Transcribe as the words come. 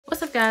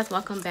up, guys?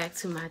 Welcome back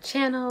to my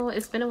channel.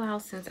 It's been a while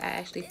since I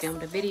actually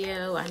filmed a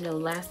video. I know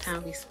last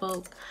time we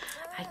spoke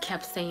I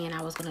kept saying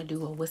I was gonna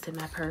do a what's in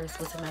my purse,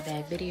 what's in my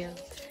bag video.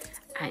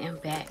 I am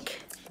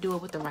back. Do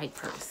it with the right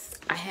purse.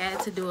 I had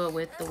to do it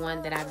with the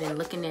one that I've been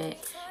looking at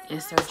and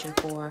searching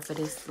for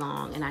this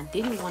long, and I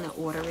didn't want to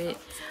order it.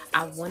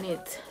 I wanted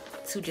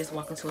to just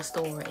walk into a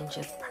store and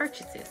just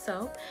purchase it.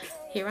 So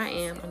here I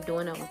am. I'm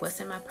doing a what's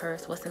in my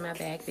purse, what's in my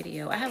bag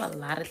video. I have a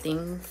lot of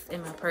things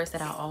in my purse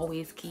that I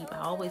always keep. I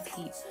always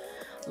keep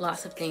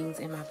lots of things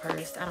in my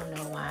purse. I don't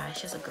know why.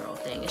 It's just a girl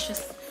thing. It's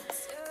just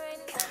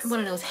one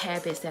of those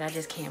habits that I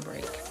just can't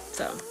break.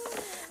 So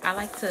I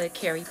like to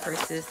carry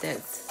purses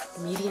that's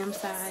medium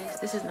size.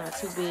 This is not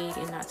too big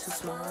and not too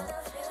small.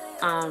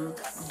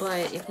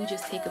 But if we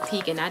just take a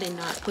peek, and I did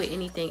not put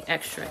anything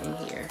extra in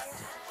here,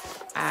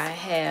 I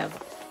have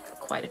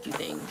quite a few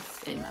things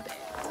in my bag.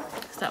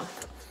 So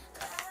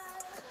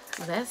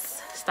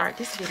let's start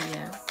this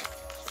video.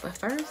 But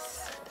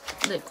first,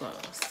 lip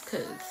gloss,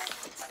 because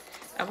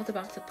I was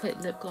about to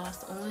put lip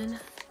gloss on.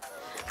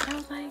 I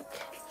was like,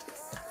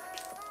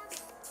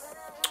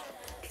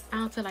 I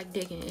don't feel like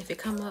digging. If it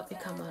come up, it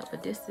come up.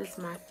 But this is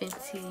my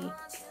Fenty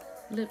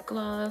lip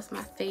gloss,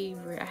 my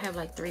favorite. I have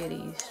like 3 of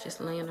these just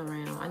laying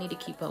around. I need to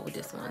keep up with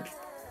this one.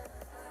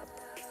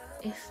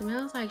 It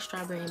smells like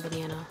strawberry and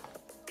banana.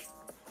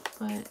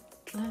 But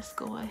let's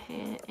go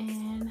ahead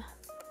and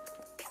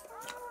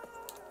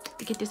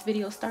get this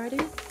video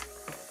started.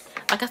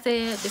 Like I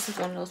said, this is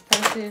one of those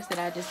purses that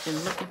I just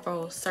been looking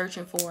for,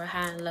 searching for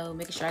high and low,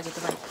 making sure I get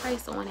the right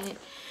price on it.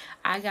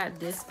 I got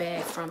this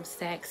bag from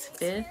Saks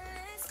Fifth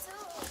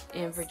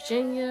in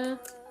Virginia.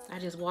 I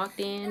just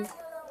walked in.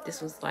 This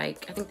was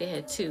like, I think they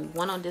had 2,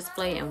 one on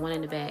display and one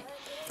in the back,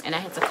 and I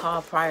had to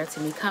call prior to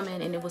me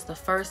coming, and it was the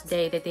first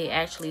day that they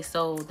actually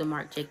sold the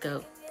Marc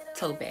Jacob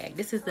tote bag.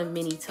 This is the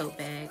mini tote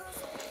bag.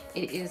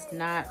 It is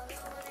not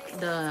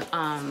the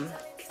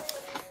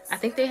I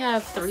think they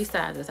have 3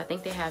 sizes. I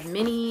think they have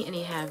mini and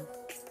they have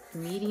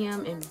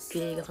medium and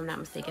big, if I'm not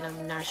mistaken.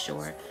 I'm not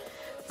sure,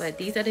 but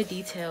these are the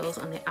details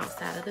on the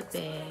outside of the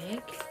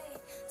bag.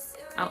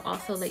 I'll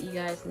also let you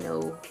guys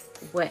know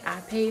what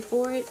I paid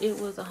for it. It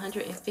was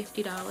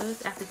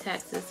 $150 after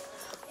taxes,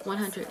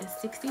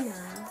 $169.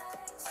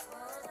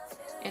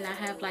 And I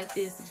have like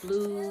this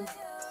blue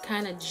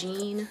kind of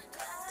jean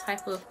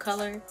type of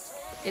color.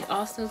 It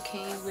also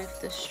came with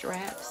the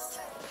straps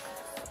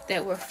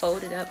that were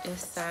folded up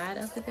inside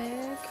of the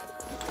bag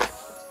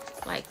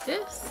like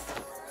this.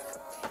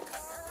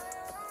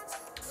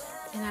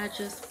 And I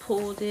just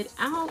pulled it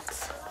out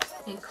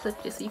and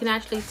clipped it, so you can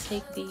actually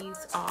take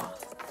these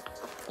off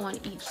on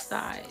each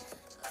side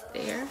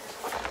there.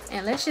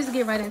 And let's just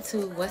get right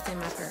into what's in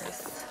my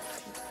purse.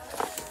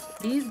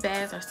 These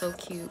bags are so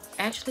cute.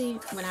 Actually,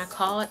 when I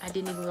called, I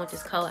didn't even want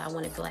this color. I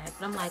wanted black,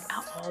 but I'm like,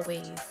 I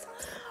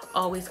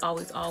always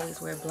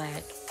wear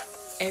black.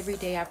 Every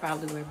day I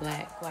probably wear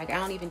black. Like, I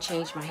don't even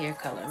change my hair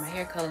color. My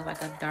hair color is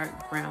like a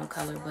dark brown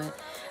color, but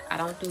I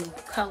don't do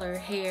color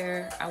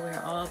hair. I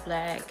wear all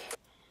black.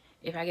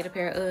 If I get a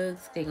pair of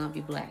Uggs, they're gonna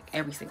be black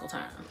every single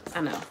time.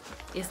 I know,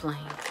 it's lame.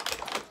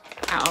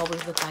 I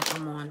always look like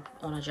I'm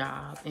on a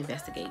job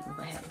investigating,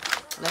 but hey,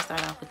 let's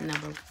start off with the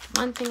number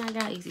 1 thing I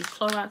got is these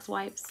Clorox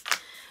wipes.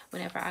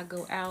 Whenever I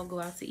go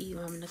out to eat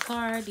when I'm in the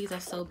car, these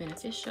are so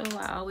beneficial.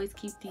 I always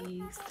keep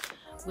these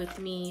with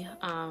me,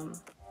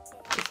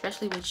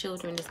 especially with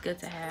children. It's good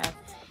to have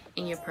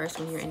in your purse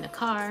when you're in the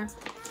car.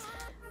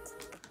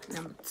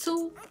 Number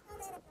 2,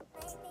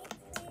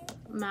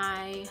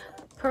 my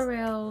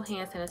Perel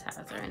hand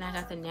sanitizer, and I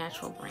got the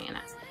natural brand.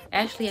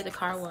 Actually, at the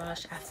car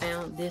wash, I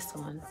found this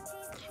one.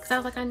 I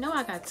was like, I know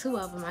I got 2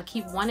 of them. I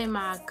keep one in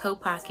my coat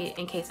pocket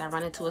in case I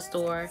run into a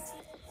store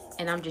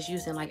and I'm just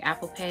using like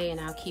Apple Pay, and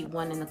I'll keep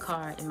one in the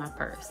car in my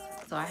purse.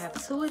 So I have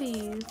 2 of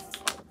these.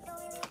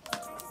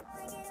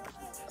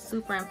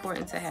 Super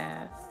important to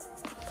have.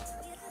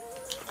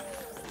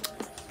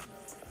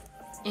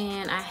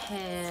 And I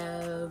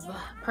have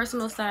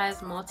personal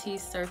size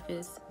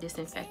multi-surface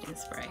disinfectant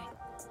spray.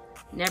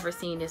 Never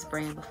seen this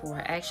brand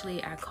before.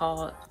 Actually, I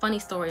called, funny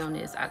story on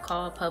this, I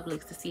called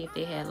Publix to see if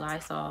they had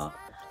Lysol,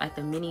 like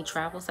the mini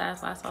travel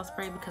size Lysol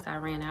spray, because I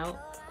ran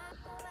out.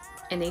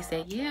 And they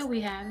said, yeah,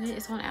 we have it.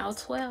 It's on aisle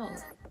 12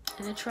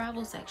 in the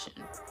travel section.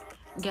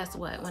 Guess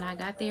what? When I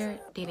got there,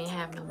 they didn't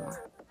have no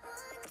more.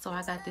 So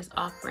I got this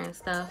off-brand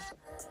stuff.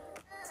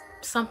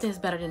 Something's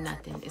better than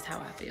nothing is how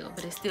I feel.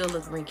 But it still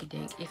looks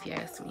rinky-dink if you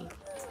ask me.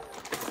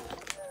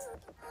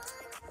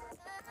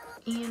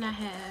 And I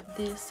have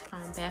this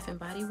from Bath and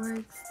Body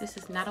Works. This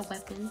is not a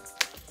weapon.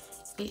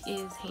 It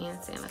is hand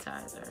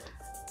sanitizer.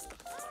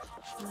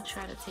 I'm gonna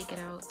try to take it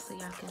out so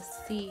y'all can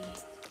see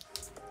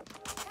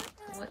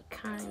what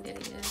kind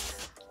it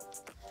is.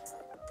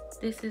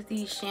 This is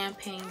the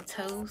Champagne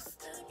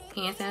Toast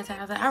hand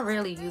sanitizer. I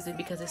rarely use it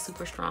because it's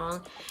super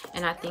strong,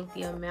 and I think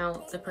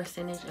the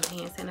percentage of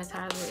hand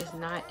sanitizer is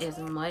not as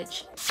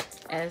much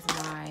as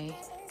my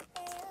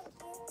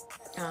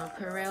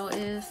Perel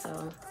is,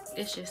 so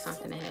it's just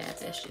something to have.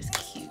 That's just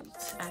cute.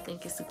 I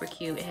think it's super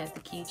cute. It has the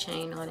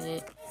keychain on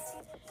it,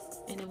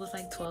 and it was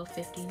like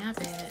 $12.50. Not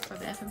bad for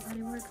Bath and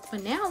Body Works.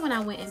 But now when I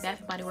went in Bath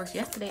and Body Works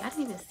yesterday, I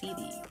didn't even see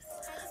these.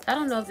 So I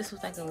don't know if this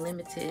was like a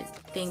limited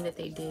thing that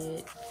they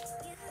did.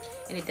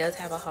 And it does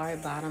have a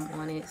hard bottom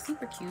on it.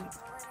 Super cute.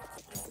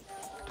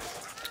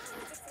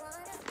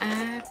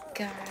 I've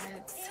got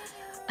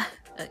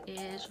an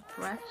edge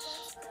brush.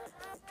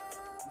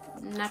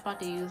 I'm not about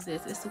to use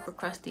this. It's super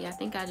crusty. I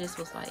think I just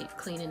was like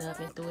cleaning up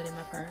and threw it in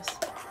my purse.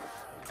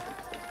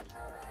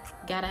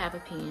 Gotta have a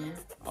pen,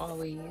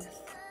 always.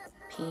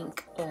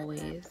 Pink,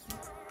 always.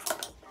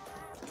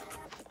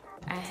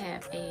 I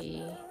have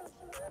a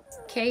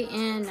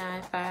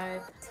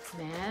KN95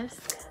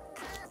 mask.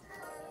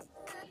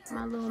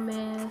 My little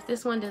mask.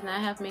 This one does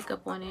not have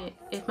makeup on it.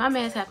 If my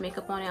mask have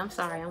makeup on it, I'm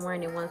sorry. I'm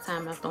wearing it one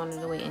time and I'm throwing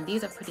it away. And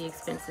these are pretty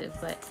expensive,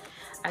 but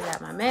I got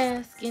my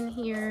mask in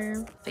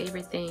here.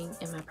 Favorite thing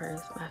in my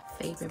purse. My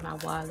favorite, my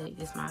wallet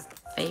is my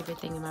favorite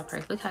thing in my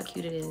purse. Look how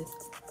cute it is.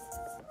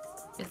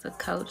 It's a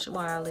Coach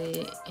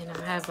wallet, and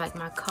I have like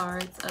my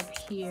cards up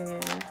here.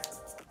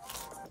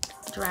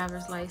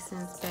 Driver's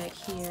license back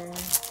here.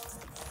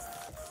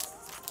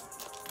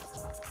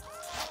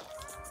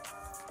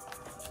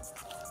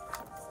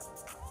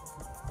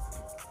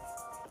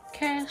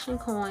 Cash and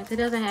coins. It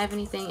doesn't have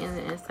anything in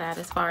the inside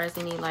as far as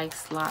any like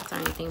slots or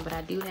anything, but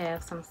I do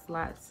have some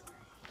slots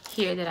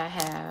here that I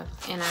have,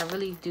 and I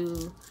really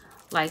do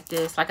like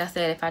this. Like I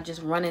said, if I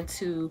just run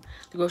into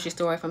the grocery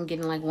store, if I'm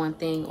getting like one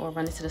thing, or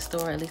run into the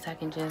store, at least I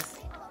can just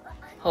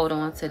hold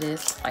on to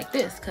this like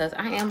this, because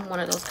I am one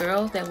of those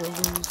girls that will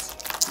lose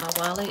my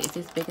wallet if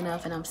it's big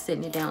enough and I'm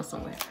sitting it down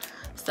somewhere.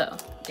 So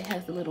it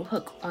has a little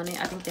hook on it.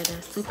 I think that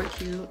is super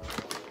cute.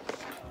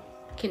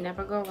 Can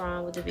never go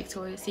wrong with the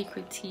Victoria's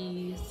Secret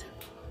teas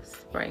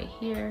spray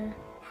here.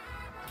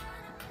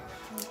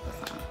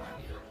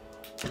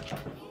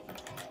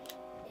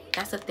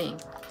 That's a thing.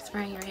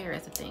 Spraying your hair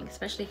is a thing,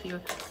 especially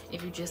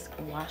if you just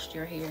washed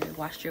your hair,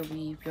 washed your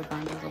weave, your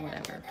bundles, or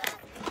whatever.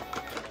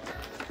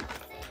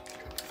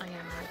 I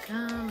got my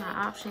gum, my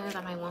options.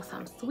 I might want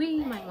something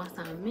sweet, might want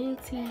something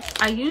minty.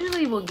 I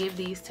usually will give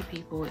these to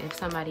people if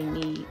somebody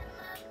needs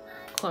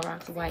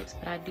Clorox wipes,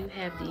 but I do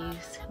have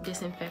these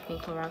disinfecting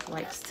Clorox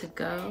wipes to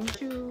go.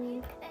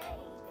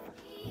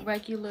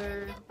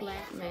 Regular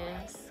black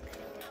mask.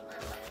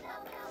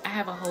 I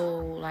have a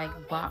whole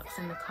like box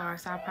in the car,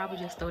 so I'll probably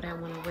just throw that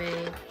one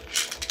away.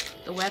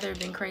 The weather has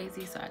been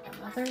crazy, so I got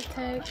another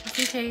tag just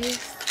in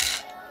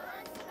case.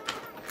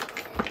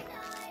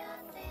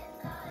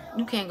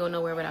 You can't go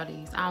nowhere without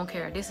these. I don't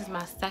care. This is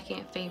my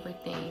second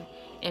favorite thing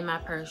in my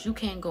purse. You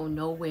can't go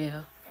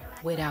nowhere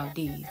without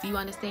these. Do you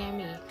understand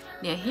me?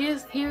 Now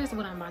here's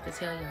what I'm about to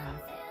tell y'all.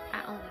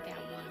 I only got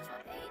one.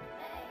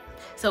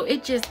 So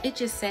it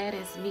just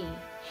saddens me,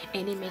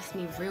 and it makes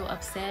me real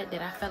upset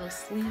that I fell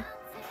asleep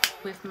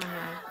with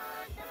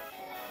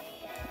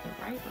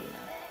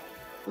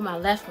my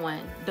left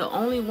one. The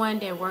only one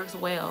that works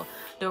well.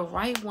 The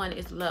right one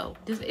is low.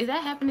 Is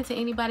that happening to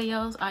anybody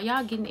else? Are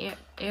y'all getting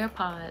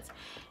AirPods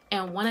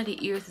and one of the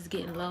ears is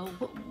getting low?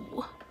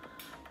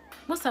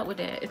 What's up with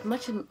that? As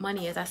much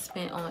money as I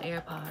spent on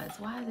AirPods,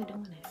 why is it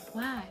doing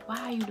that? Why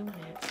are you doing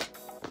that?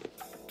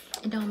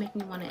 It don't make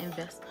me want to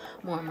invest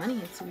more money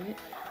into it.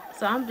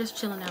 So I'm just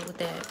chilling out with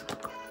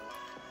that.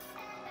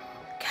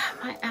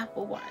 God, my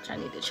Apple Watch, I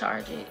need to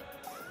charge it.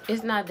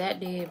 It's not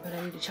that dead, but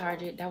I need to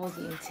charge it. That was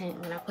the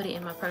intent when I put it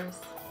in my purse.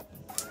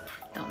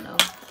 Don't know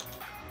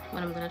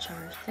when I'm gonna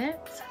charge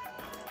that.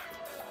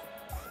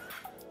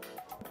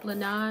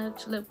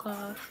 Laneige lip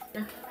gloss,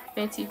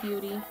 Fenty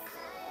Beauty.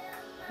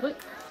 What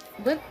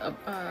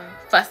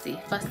Fussy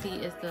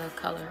is the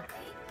color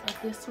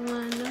of this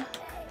one.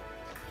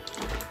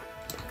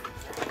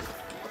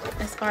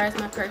 As far as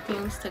my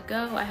perfumes to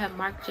go, I have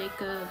Marc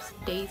Jacobs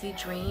Daisy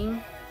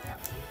Dream.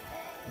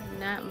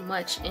 Not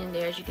much in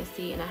there, as you can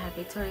see, and I have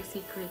Victoria's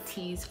Secret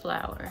Tease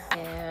Flower. I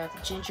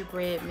have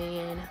Gingerbread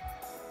Man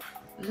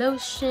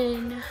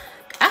lotion.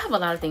 I have a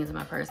lot of things in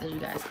my purse, as you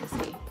guys can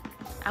see.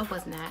 I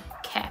was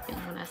not capping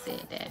when I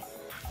said that.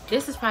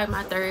 This is probably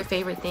my third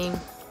favorite thing.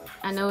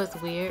 I know it's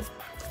weird.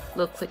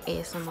 Little quick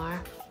ASMR.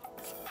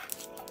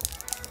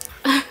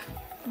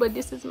 But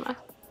this is my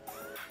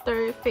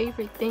third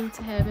favorite thing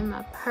to have in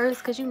my purse,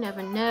 because you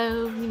never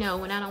know. You know,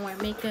 when I don't wear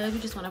makeup, you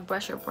just want to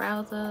brush your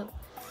brows up.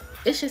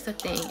 It's just a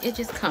thing. It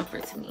just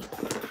comforts me.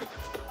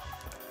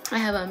 I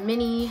have a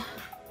mini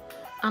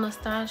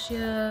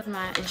Anastasia,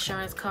 my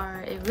insurance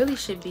card. It really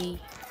should be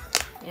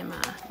in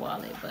my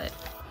wallet, but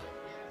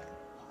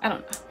I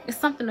don't know. It's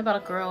something about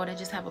a girl that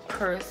just have a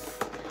purse,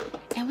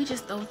 and we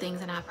just throw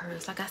things in our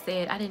purse. Like I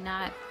said, I did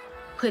not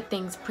put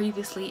things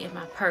previously in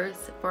my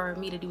purse for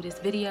me to do this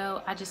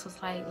video. I just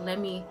was like, let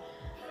me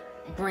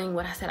bring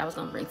what I said I was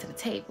gonna bring to the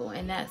table,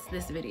 and that's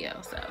this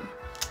video. So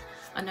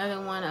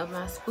another one of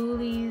my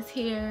spoolies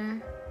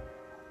here.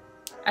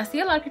 I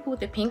see a lot of people with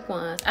the pink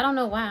ones. I don't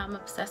know why I'm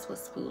obsessed with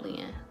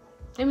spooling.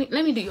 Let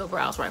me do your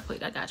brows right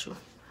quick. I got you.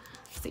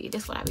 See,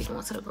 this is what I be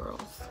doing to the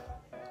girls.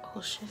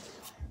 Oh shit.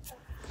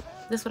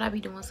 This is what I be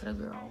doing to the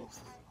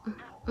girls.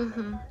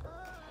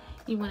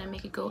 You want to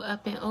make it go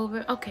up and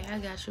over? Okay, I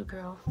got you,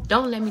 girl.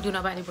 Don't let me do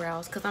nobody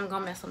brows because I'm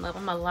going to mess them up.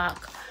 I'm going to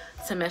lock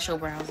to mess your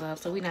brows up.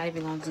 So we're not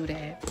even going to do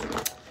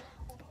that.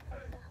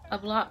 A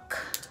block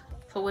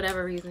for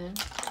whatever reason.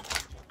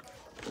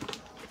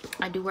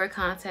 I do wear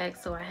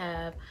contacts, so I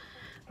have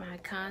my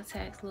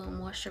contacts, little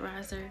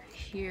moisturizer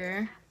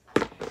here.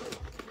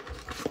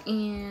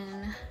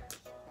 And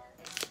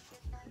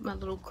my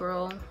little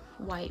girl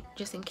wipe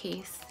just in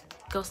case.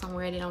 Go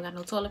somewhere they don't got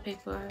no toilet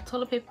paper.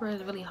 Toilet paper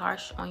is really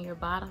harsh on your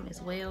bottom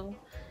as well.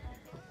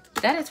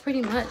 That is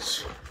pretty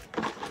much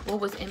what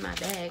was in my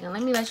bag. And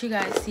let me let you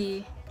guys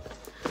see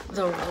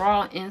the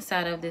raw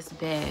inside of this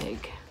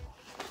bag.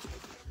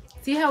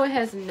 See how it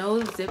has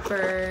no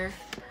zipper,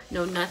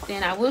 no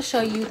nothing. I will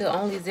show you the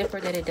only zipper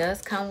that it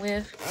does come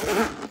with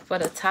for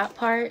the top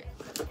part,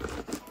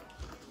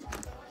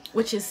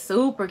 which is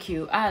super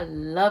cute. I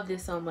love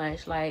this so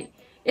much. Like,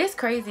 it's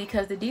crazy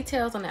because the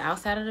details on the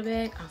outside of the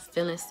bag I'm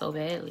feeling so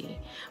badly,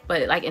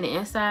 but like in the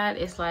inside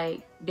it's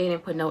like they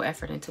didn't put no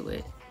effort into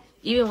it.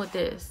 Even with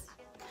this,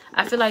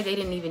 I feel like they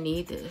didn't even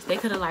need this. They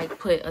could have like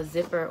put a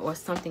zipper or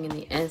something in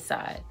the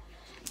inside,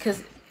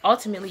 because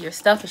ultimately your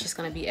stuff is just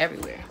going to be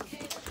everywhere.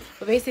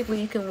 But basically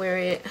you can wear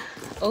it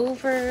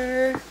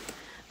over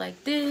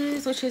like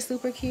this, which is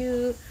super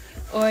cute,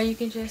 or you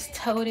can just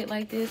tote it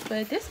like this.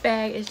 But this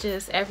bag is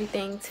just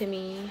everything to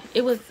me.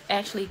 It was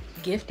actually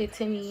gifted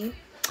to me.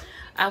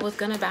 I was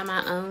gonna buy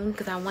my own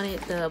because I wanted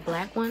the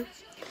black one,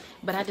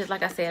 but I just,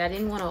 like I said, I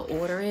didn't want to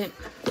order it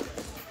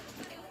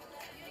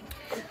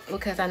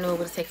because I knew it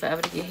would take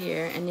forever to get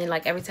here. And then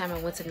like every time I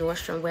went to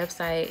Nordstrom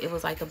website, it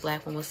was like the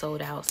black one was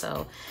sold out.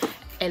 So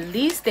at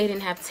least they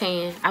didn't have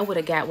tan. I would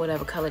have got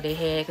whatever color they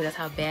had because that's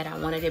how bad I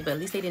wanted it, but at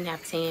least they didn't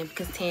have tan,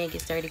 because tan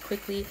gets dirty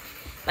quickly.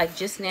 Like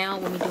just now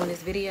when we're doing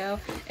this video,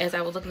 as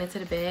I was looking into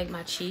the bag,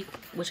 my cheek,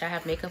 which I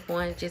have makeup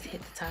on, just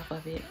hit the top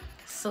of it.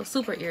 So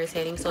super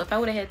irritating. So if I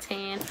would have had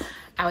tan,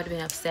 I would have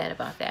been upset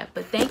about that.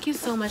 But thank you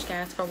so much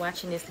guys for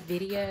watching this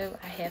video.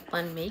 I had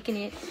fun making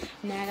it.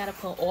 Now I gotta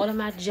put all of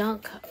my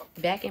junk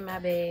back in my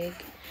bag.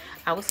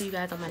 I will see you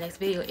guys on my next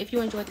video. If you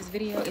enjoyed this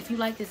video, if you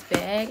like this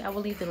bag, I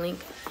will leave the link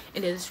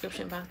in the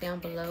description box down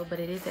below. But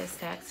it is at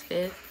Saks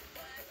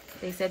Fifth.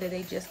 They said that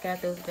they just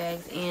got those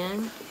bags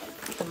in,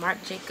 the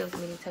Marc Jacobs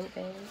mini tote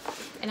bag.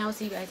 And I will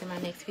see you guys in my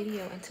next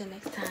video. Until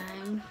next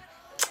time,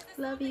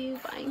 love you,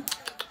 bye.